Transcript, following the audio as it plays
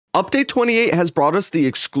update 28 has brought us the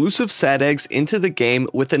exclusive sad eggs into the game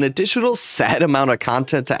with an additional sad amount of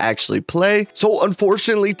content to actually play. So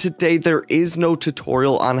unfortunately today there is no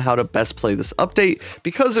tutorial on how to best play this update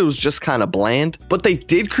because it was just kind of bland, but they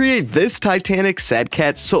did create this Titanic sad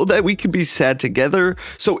cat so that we could be sad together.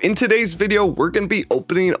 So in today's video, we're going to be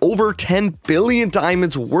opening over 10 billion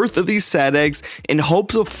diamonds worth of these sad eggs in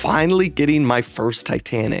hopes of finally getting my first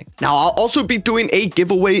Titanic. Now I'll also be doing a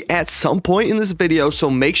giveaway at some point in this video,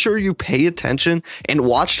 so make sure you pay attention and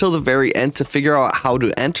watch till the very end to figure out how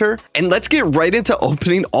to enter. And let's get right into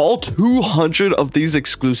opening all 200 of these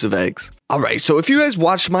exclusive eggs. Alright, so if you guys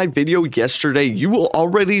watched my video yesterday, you will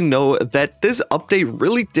already know that this update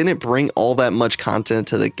really didn't bring all that much content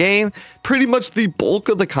to the game. Pretty much the bulk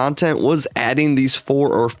of the content was adding these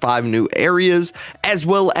 4 or 5 new areas, as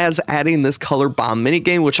well as adding this color bomb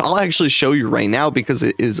minigame, which I'll actually show you right now because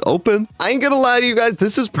it is open. I ain't gonna lie to you guys,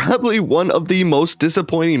 this is probably one of the most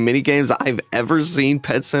disappointing minigames I've ever seen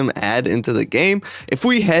PetSim add into the game. If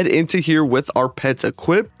we head into here with our pets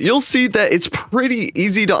equipped, you'll see that it's pretty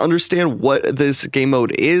easy to understand what this game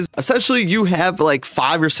mode is. Essentially, you have like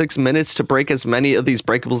 5 or 6 minutes to break as many of these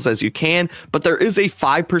breakables as you can, but there is a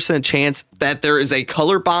 5% chance that there is a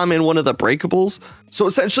color bomb in one of the breakables. So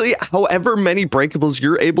essentially, however many breakables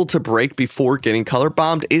you're able to break before getting color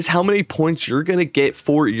bombed is how many points you're going to get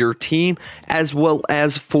for your team, as well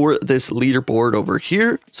as for this leaderboard over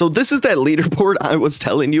here. So this is that leaderboard I was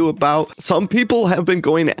telling you about. Some people have been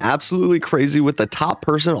going absolutely crazy with the top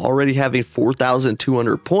person already having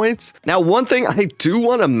 4,200 points. Now, one thing I do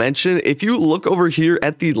want to mention, if you look over here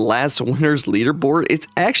at the last winner's leaderboard, it's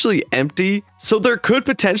actually empty. So there could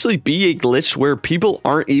potentially be a glitch where people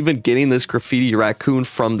aren't even getting this graffiti raccoon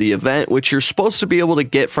from the event, which you're supposed to be able to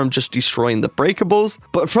get from just destroying the breakables.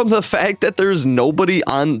 But from the fact that there's nobody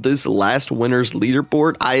on this last winner's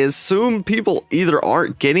leaderboard, I assume people either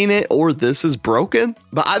aren't getting it or this is broken.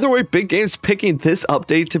 But either way, Big Game's picking this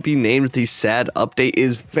update to be named the sad update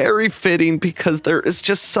is very fitting because there is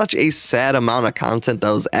just such a sad amount of content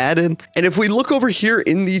that was added. And if we look over here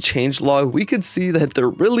in the changelog, we can see that there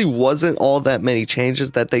really wasn't all that many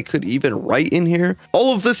changes that they could even write in here.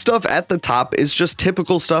 All of this stuff at the top is just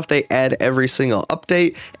typical stuff they add every single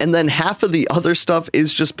update, and then half of the other stuff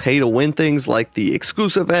is just pay to win things like the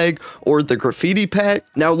exclusive egg or the graffiti pack.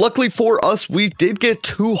 Now luckily for us, we did get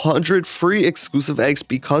 200 free exclusive eggs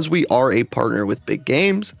because we are a partner with Big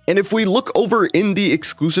Games. And if we look over in the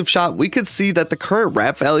exclusive shop, we could see that the current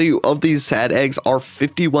wrap value of these sad eggs are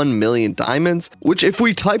 51 million diamonds, which if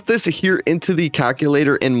we type this here into the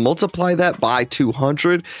calculator and multiply that by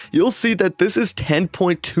 200, you'll see that this is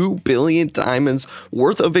 10.2 billion diamonds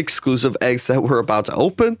worth of exclusive eggs that we're about to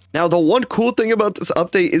open. Now, the one cool thing about this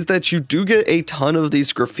update is that you do get a ton of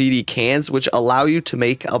these graffiti cans, which allow you to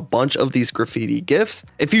make a bunch of these graffiti gifts.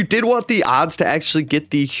 If you did want the odds to actually get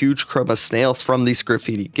the huge chroma snail from these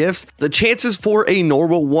graffiti gifts, the chances for a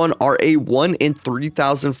normal one are a 1 in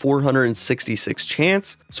 3,466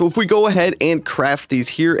 chance. So if we go ahead and craft these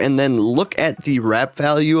here and then look at the wrap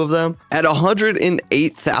value of them at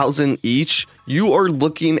 108,000 each, you are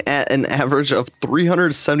looking at an average of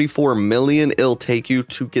 374 million it'll take you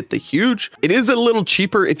to get the huge. It is a little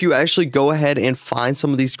cheaper if you actually go ahead and find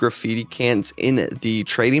some of these graffiti cans in the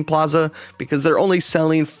trading plaza because they're only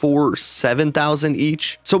selling for 7,000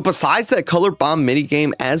 each. So besides that color bomb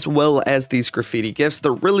minigame as well as these graffiti gifts,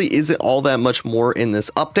 there really isn't all that much more in this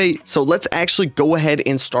update. So let's actually go ahead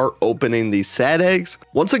and start opening these sad eggs.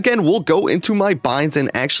 Once again, we'll go into my binds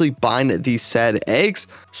and actually bind these sad eggs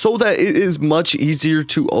so that it is much easier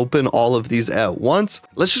to open all of these at once.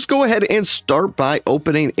 Let's just go ahead and start by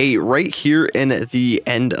opening a right here in the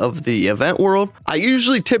end of the event world. I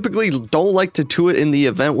usually typically don't like to do it in the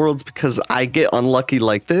event worlds because I get unlucky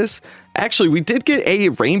like this. Actually, we did get a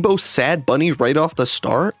rainbow sad bunny right off the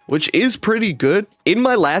start, which is pretty good. In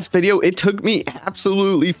my last video, it took me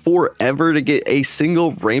absolutely forever to get a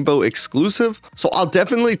single rainbow exclusive, so I'll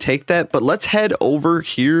definitely take that. But let's head over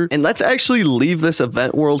here and let's actually leave this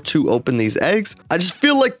event world to open these eggs. I just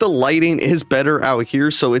feel like the lighting is better out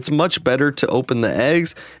here, so it's much better to open the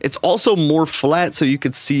eggs. It's also more flat so you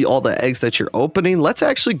can see all the eggs that you're opening. Let's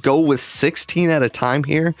actually go with 16 at a time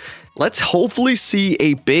here. Let's hopefully see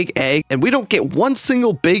a big egg, and we don't get one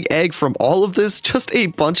single big egg from all of this, just a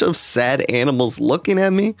bunch of sad animals looking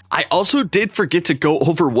at me. I also did forget to go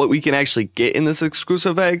over what we can actually get in this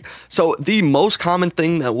exclusive egg. So the most common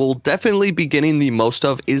thing that we'll definitely be getting the most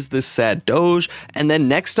of is this sad doge, and then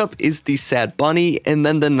next up is the sad bunny, and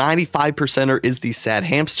then the 95%er is the sad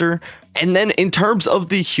hamster. And then in terms of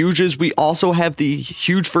the huges, we also have the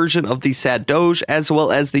huge version of the sad Doge as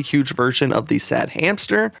well as the huge version of the sad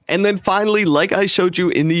hamster. And then finally, like I showed you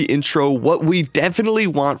in the intro, what we definitely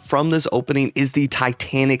want from this opening is the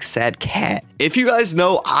Titanic sad cat. If you guys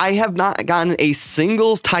know, I have not gotten a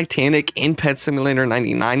single Titanic in Pet Simulator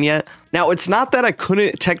 99 yet. Now, it's not that I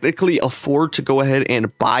couldn't technically afford to go ahead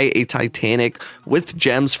and buy a Titanic with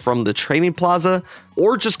gems from the trading plaza,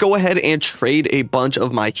 or just go ahead and trade a bunch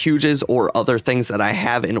of my huges or other things that I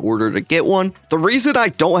have in order to get one. The reason I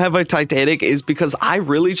don't have a Titanic is because I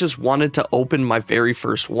really just wanted to open my very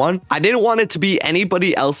first one. I didn't want it to be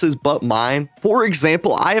anybody else's but mine. For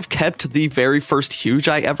example, I have kept the very first huge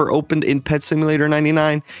I ever opened in Pet Simulator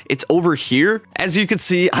 99. It's over here. As you can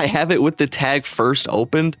see, I have it with the tag first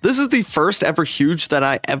opened. This is the first ever huge that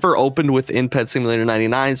I ever opened within Pet Simulator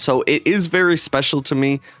 99, so it is very special to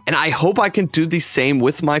me, and I hope I can do the same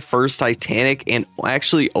with my first Titanic and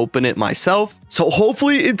actually open it myself. So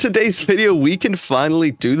hopefully in today's video we can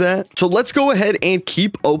finally do that. So let's go ahead and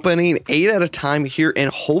keep opening 8 at a time here, and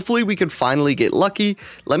hopefully we can finally get lucky.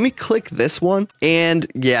 Let me click this one, and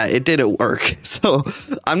yeah, it didn't work. So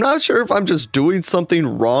I'm not sure if I'm just doing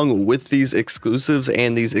something wrong with these exclusives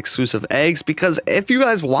and these exclusive eggs, because if you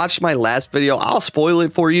guys watched my last video, I'll spoil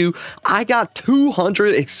it for you. I got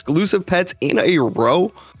 200 exclusive pets in a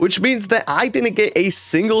row, which means that I didn't get a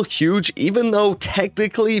single huge, even though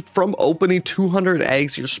technically from opening 200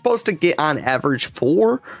 eggs, you're supposed to get on average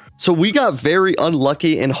 4. So we got very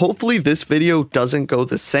unlucky, and hopefully this video doesn't go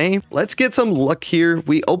the same. Let's get some luck here.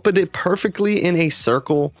 We opened it perfectly in a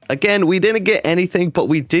circle. Again, we didn't get anything, but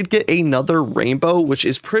we did get another rainbow, which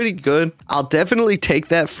is pretty good. I'll definitely take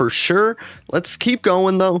that for sure. Let's keep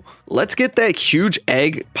going though. Let's get that huge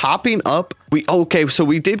egg popping up. Okay, so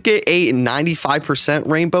we did get a 95%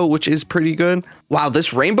 rainbow, which is pretty good. Wow,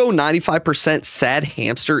 this rainbow 95% sad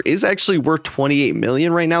hamster is actually worth 28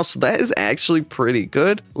 million right now, so that is actually pretty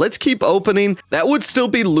good. Let's keep opening. That would still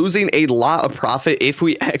be losing a lot of profit if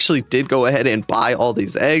we actually did go ahead and buy all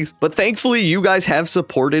these eggs, but thankfully you guys have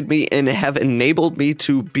supported me and have enabled me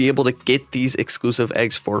to be able to get these exclusive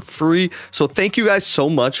eggs for free, so thank you guys so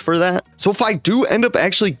much for that. So if I do end up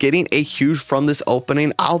actually getting a huge from this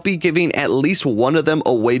opening, I'll be giving at least one of them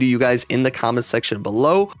away to you guys in the comment section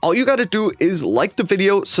below. All you got to do is like the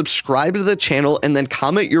video, subscribe to the channel, and then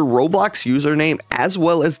comment your Roblox username as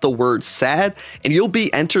well as the word sad, and you'll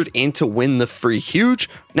be entered in to win the free huge.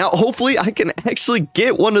 Now, hopefully I can actually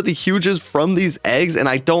get one of the huges from these eggs, and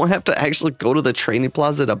I don't have to actually go to the trading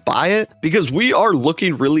plaza to buy it, because we are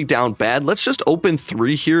looking really down bad. Let's just open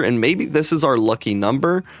 3 here, and maybe this is our lucky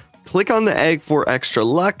number. Click on the egg for extra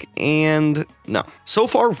luck, and no. So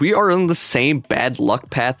far, we are on the same bad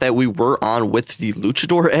luck path that we were on with the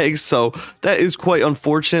luchador eggs, so that is quite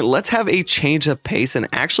unfortunate. Let's have a change of pace and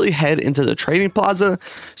actually head into the trading plaza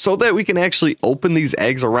so that we can actually open these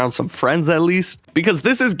eggs around some friends at least, because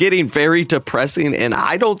this is getting very depressing, and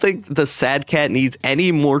I don't think the sad cat needs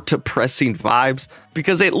any more depressing vibes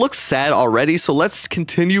because it looks sad already. So let's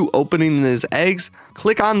continue opening these eggs.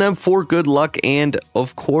 Click on them for good luck, and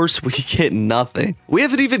of course we get nothing. We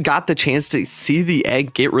haven't even got the chance to see the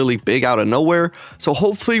egg get really big out of nowhere, so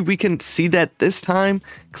hopefully we can see that this time.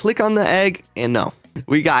 Click on the egg, and no.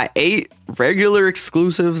 We got 8 regular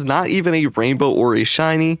exclusives, not even a rainbow or a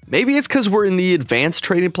shiny. Maybe it's because we're in the advanced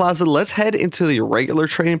trading plaza. Let's head into the regular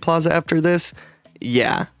trading plaza after this.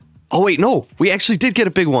 Yeah. Oh wait, no, we actually did get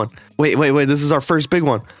a big one. Wait, this is our first big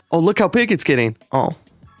one. Oh, look how big it's getting. Oh,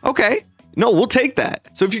 okay. No, we'll take that.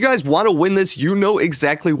 So if you guys want to win this, you know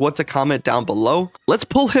exactly what to comment down below. Let's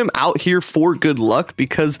pull him out here for good luck,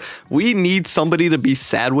 because we need somebody to be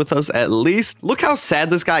sad with us at least. Look how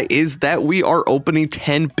sad this guy is that we are opening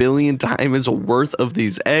 10 billion diamonds worth of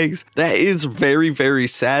these eggs. That is very, very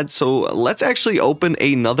sad. So let's actually open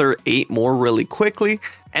another 8 more really quickly.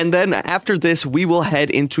 And then after this, we will head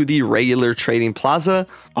into the regular trading plaza.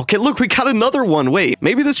 Okay, look, we got another one. Wait,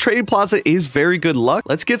 maybe this trading plaza is very good luck.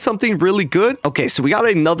 Let's get something really good. Okay, so we got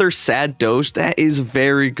another sad Doge. That is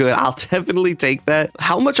very good. I'll definitely take that.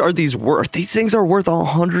 How much are these worth? These things are worth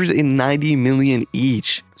 190 million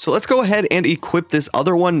each. So let's go ahead and equip this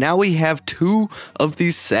other one. Now we have 2 of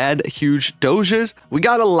these sad, huge Doges. We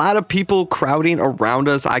got a lot of people crowding around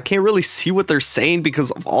us. I can't really see what they're saying because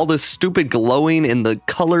of all this stupid glowing and the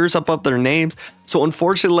colors above their names. So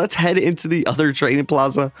unfortunately, let's head into the other trading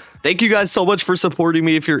plaza. Thank you guys so much for supporting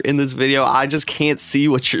me if you're in this video. I just can't see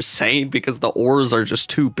what you're saying because the ores are just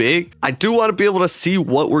too big. I do want to be able to see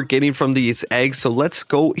what we're getting from these eggs. So let's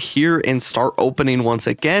go here and start opening once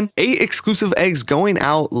again. 8 exclusive eggs going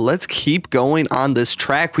out. Let's keep going on this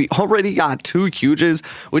track. We already got 2 huges,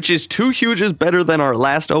 which is 2 huges better than our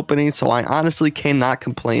last opening. So I honestly cannot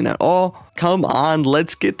complain at all. Come on,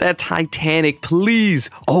 let's get that Titanic, please.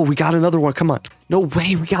 Oh, we got another one. Come on. No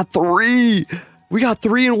way, we got 3. We got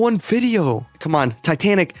 3 in one video. Come on,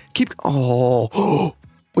 Titanic. Keep. Oh,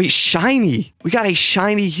 wait, shiny. We got a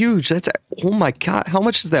shiny huge. That's oh my god. How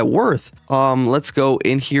much is that worth? Let's go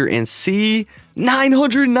in here and see.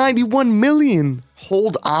 991 million.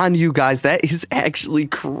 Hold on, you guys. That is actually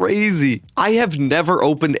crazy. I have never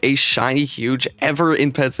opened a shiny huge ever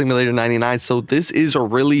in Pet Simulator 99, so this is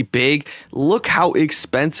really big. Look how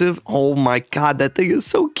expensive. Oh my god, that thing is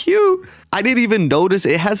so cute. I didn't even notice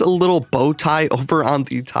it has a little bow tie over on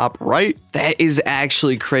the top right. That is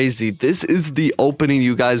actually crazy. This is the opening,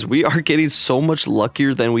 you guys. We are getting so much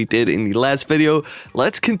luckier than we did in the last video.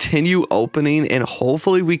 Let's continue opening and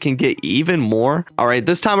hopefully we can get even more. All right,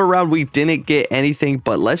 this time around we didn't get anything,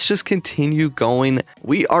 but let's just continue going.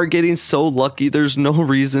 We are getting so lucky. There's no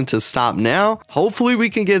reason to stop now. Hopefully we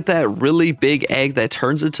can get that really big egg that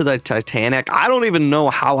turns into the Titanic. I don't even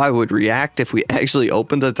know how I would react if we actually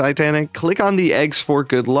opened a Titanic. Click on the eggs for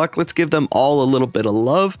good luck. Let's give them all a little bit of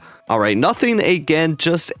love. All right, nothing again,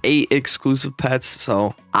 just 8 exclusive pets.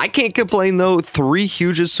 So I can't complain though. 3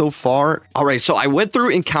 huges so far. All right, so I went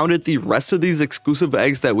through and counted the rest of these exclusive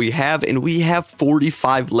eggs that we have, and we have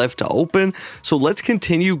 45 left to open. So let's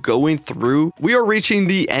continue going through. We are reaching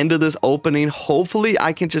the end of this opening. Hopefully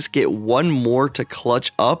I can just get one more to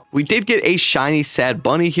clutch up. We did get a shiny sad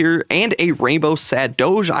bunny here and a rainbow sad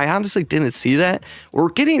doge. I honestly didn't see that.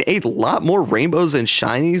 We're getting a lot more rainbows and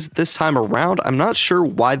shinies this time around. I'm not sure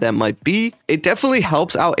why that might be. It definitely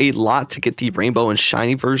helps out a lot to get the rainbow and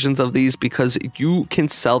shiny versions of these because you can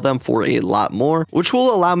sell them for a lot more, which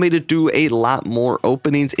will allow me to do a lot more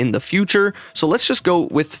openings in the future. So let's just go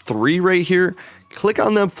with 3 right here. Click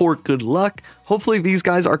on them for good luck. Hopefully these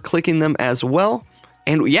guys are clicking them as well.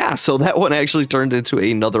 And yeah, so that one actually turned into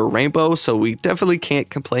another rainbow, so we definitely can't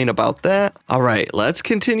complain about that. All right, let's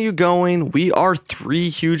continue going. We are 3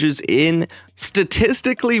 huges in.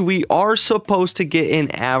 Statistically, we are supposed to get an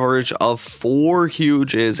average of 4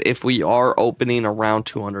 huges if we are opening around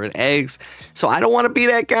 200 eggs. So I don't want to be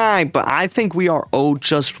that guy, but I think we are owed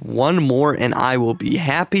just 1 more and I will be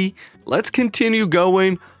happy. Let's continue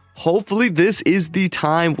going. Hopefully this is the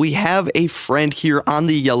time. We have a friend here on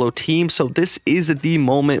the yellow team, so this is the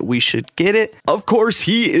moment we should get it. Of course,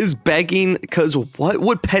 he is begging, because what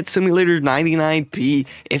would Pet Simulator 99 be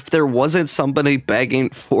if there wasn't somebody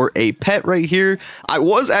begging for a pet right here? I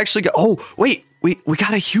was actually oh wait, we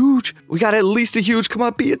got a huge. We got at least a huge. Come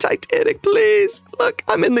on, be a Titanic, please. Look,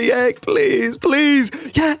 I'm in the egg, please, please.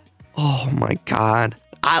 Yeah. Oh my god.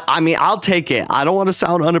 I mean, I'll take it. I don't want to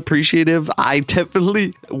sound unappreciative. I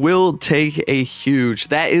definitely will take a huge.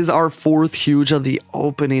 That is our 4th huge of the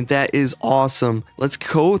opening. That is awesome. Let's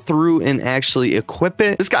go through and actually equip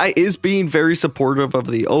it. This guy is being very supportive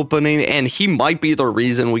of the opening, and he might be the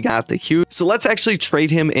reason we got the huge. So let's actually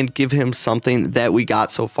trade him and give him something that we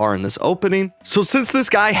got so far in this opening. So since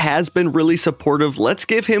this guy has been really supportive, let's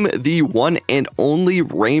give him the one and only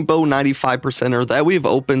rainbow 95%er that we've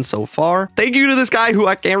opened so far. Thank you to this guy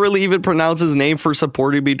who I can't really even pronounce his name for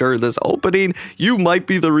supporting me during this opening. You might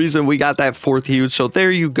be the reason we got that 4th huge. So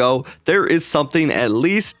there you go. There is something at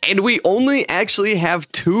least. And we only actually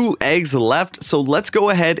have 2 eggs left. So let's go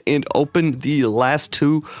ahead and open the last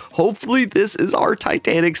 2. Hopefully this is our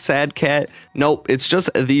Titanic sad cat. Nope, it's just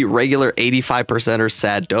the regular 85%er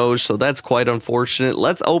sad doge. So that's quite unfortunate.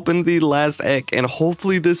 Let's open the last egg and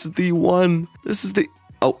hopefully this is the one. This is the,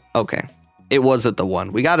 oh, okay. It wasn't the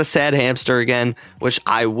one. We got a sad hamster again, which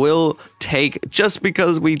I will take just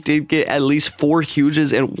because we did get at least 4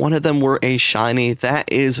 huges and one of them were a shiny.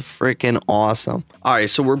 That is freaking awesome. All right,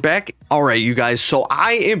 so we're back. All right, you guys. So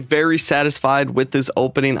I am very satisfied with this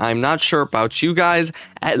opening. I'm not sure about you guys.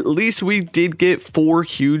 At least we did get 4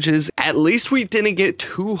 huges. At least we didn't get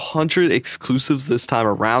 200 exclusives this time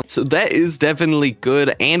around. So that is definitely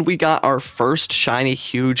good. And we got our first shiny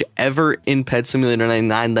huge ever in Pet Simulator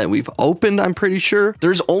 99 that we've opened, I'm pretty sure.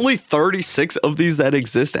 There's only 36 of these that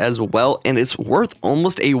exist as well. And it's worth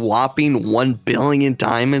almost a whopping 1 billion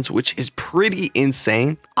diamonds, which is pretty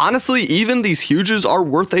insane. Honestly, even these huges are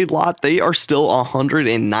worth a lot. They are still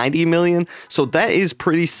 190 million. So that is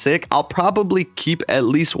pretty sick. I'll probably keep at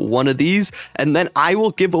least one of these, and then I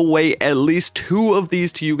will give away at least 2 of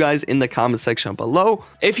these to you guys in the comment section below.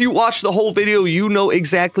 If you watch the whole video, you know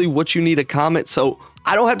exactly what you need to comment, so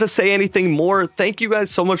I don't have to say anything more. Thank you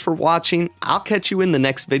guys so much for watching. I'll catch you in the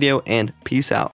next video, and peace out.